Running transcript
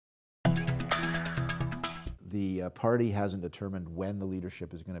The party hasn't determined when the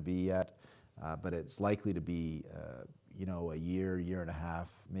leadership is going to be yet, but it's likely to be, you know, a year, year and a half,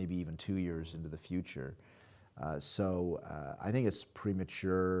 maybe even 2 years into the future. So I think it's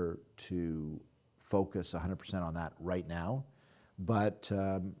premature to focus 100% on that right now, but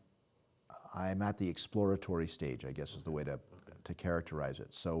I'm at the exploratory stage, I guess is the way to characterize it.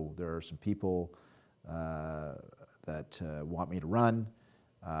 So there are some people that want me to run,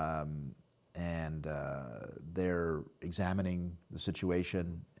 and they're examining the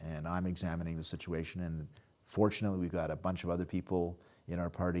situation, and I'm examining the situation, and fortunately we've got a bunch of other people in our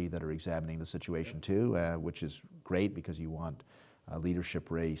party that are examining the situation too, which is great because you want a leadership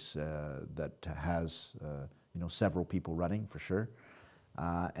race that has you know, several people running for sure.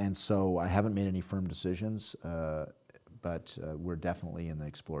 And so I haven't made any firm decisions, but we're definitely in the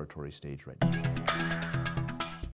exploratory stage right now.